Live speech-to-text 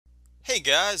Hey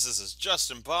guys, this is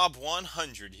Justin Bob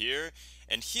 100 here,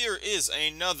 and here is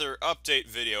another update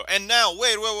video. And now,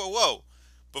 wait, whoa.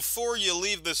 Before you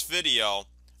leave this video,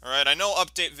 alright, I know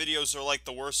update videos are like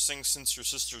the worst thing since your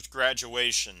sister's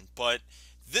graduation, but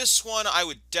this one I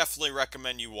would definitely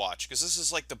recommend you watch, because this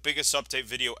is like the biggest update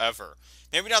video ever.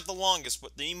 Maybe not the longest,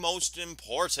 but the most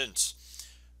important.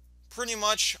 Pretty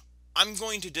much, I'm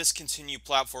going to discontinue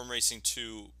Platform Racing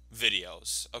 2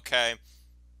 videos, okay?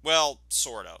 Well,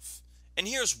 sort of. And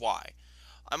here's why.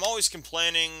 I'm always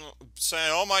complaining,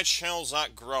 saying, oh, my channel's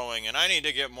not growing, and I need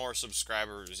to get more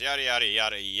subscribers, yada, yada,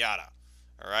 yada, yada.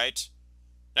 Alright?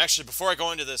 Actually, before I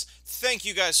go into this, thank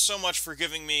you guys so much for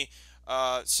giving me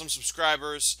some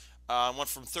subscribers. Went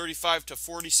from 35 to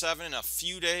 47 in a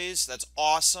few days. That's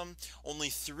awesome. Only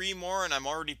 3 more, and I'm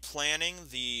already planning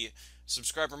the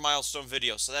subscriber milestone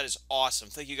video. So that is awesome.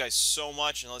 Thank you guys so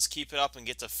much, and let's keep it up and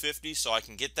get to 50 so I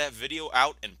can get that video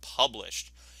out and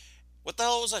published. What the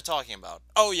hell was I talking about?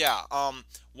 Oh yeah,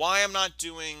 why I'm not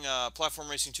doing Platform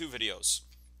Racing 2 videos.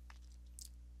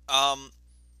 Um,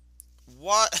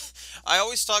 what? I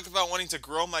always talk about wanting to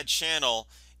grow my channel,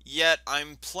 yet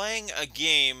I'm playing a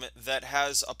game that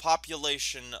has a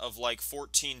population of like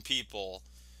 14 people.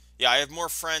 Yeah, I have more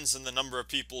friends than the number of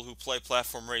people who play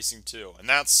Platform Racing 2, and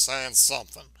that's saying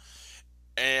something.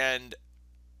 And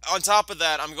on top of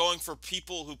that, I'm going for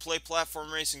people who play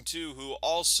Platform Racing 2 who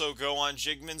also go on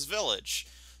Jigman's Village.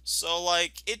 So,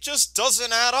 like, it just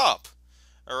doesn't add up.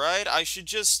 Alright? I should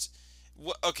just...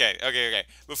 Okay.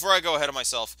 Before I go ahead of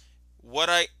myself, what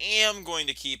I am going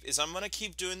to keep is I'm going to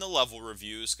keep doing the level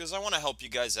reviews because I want to help you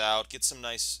guys out, get some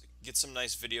nice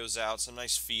videos out, some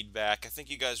nice feedback. I think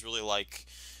you guys really like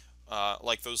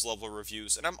those level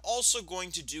reviews. And I'm also going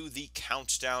to do the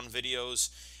countdown videos,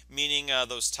 meaning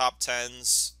those top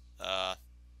 10s.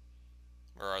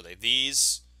 Where are they?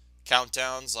 These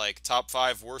countdowns, like top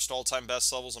 5 worst all-time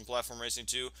best levels in Platform Racing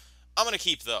 2. I'm going to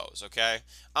keep those, okay?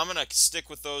 I'm going to stick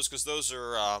with those because those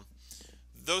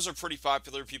are pretty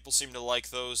popular. People seem to like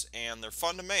those, and they're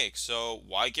fun to make, so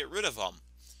why get rid of them?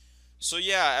 So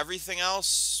yeah, everything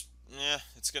else,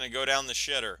 it's going to go down the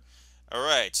shitter.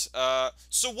 Alright,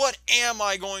 so what am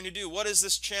I going to do? What is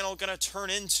this channel going to turn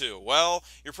into? Well,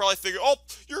 you're probably thinking, oh,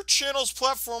 your channel's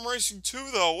Platform Racing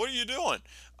 2, though. What are you doing?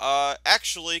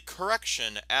 Actually,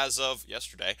 correction, as of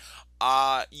yesterday,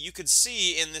 you could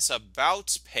see in this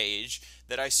About page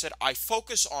that I said I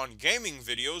focus on gaming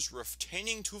videos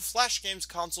pertaining to Flash games,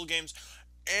 console games,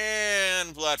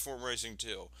 and Platform Racing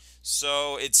 2.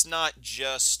 So it's not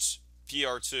just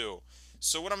PR2.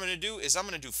 So what I'm going to do is I'm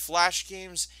going to do Flash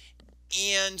games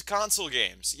and console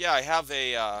games. Yeah, I have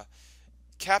a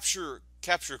capture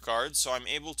card, so I'm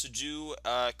able to do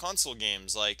console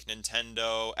games like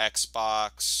Nintendo,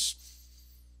 Xbox.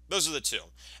 Those are the two,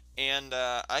 and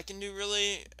I can do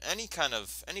really any kind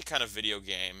of video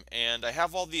game. And I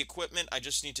have all the equipment. I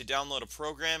just need to download a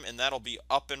program, and that'll be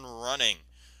up and running.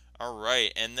 All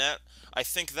right, and I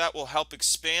think that will help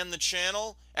expand the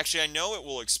channel. Actually, I know it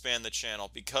will expand the channel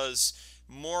because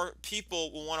more people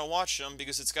will want to watch them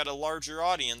because it's got a larger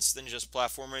audience than just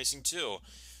Platform Racing 2.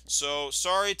 So,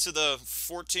 sorry to the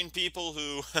 14 people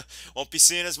who won't be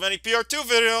seeing as many PR2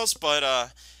 videos,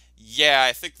 but yeah,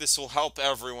 I think this will help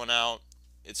everyone out.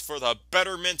 It's for the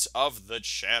betterment of the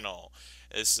channel.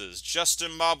 This is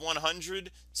Justin Bob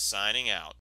 100 signing out.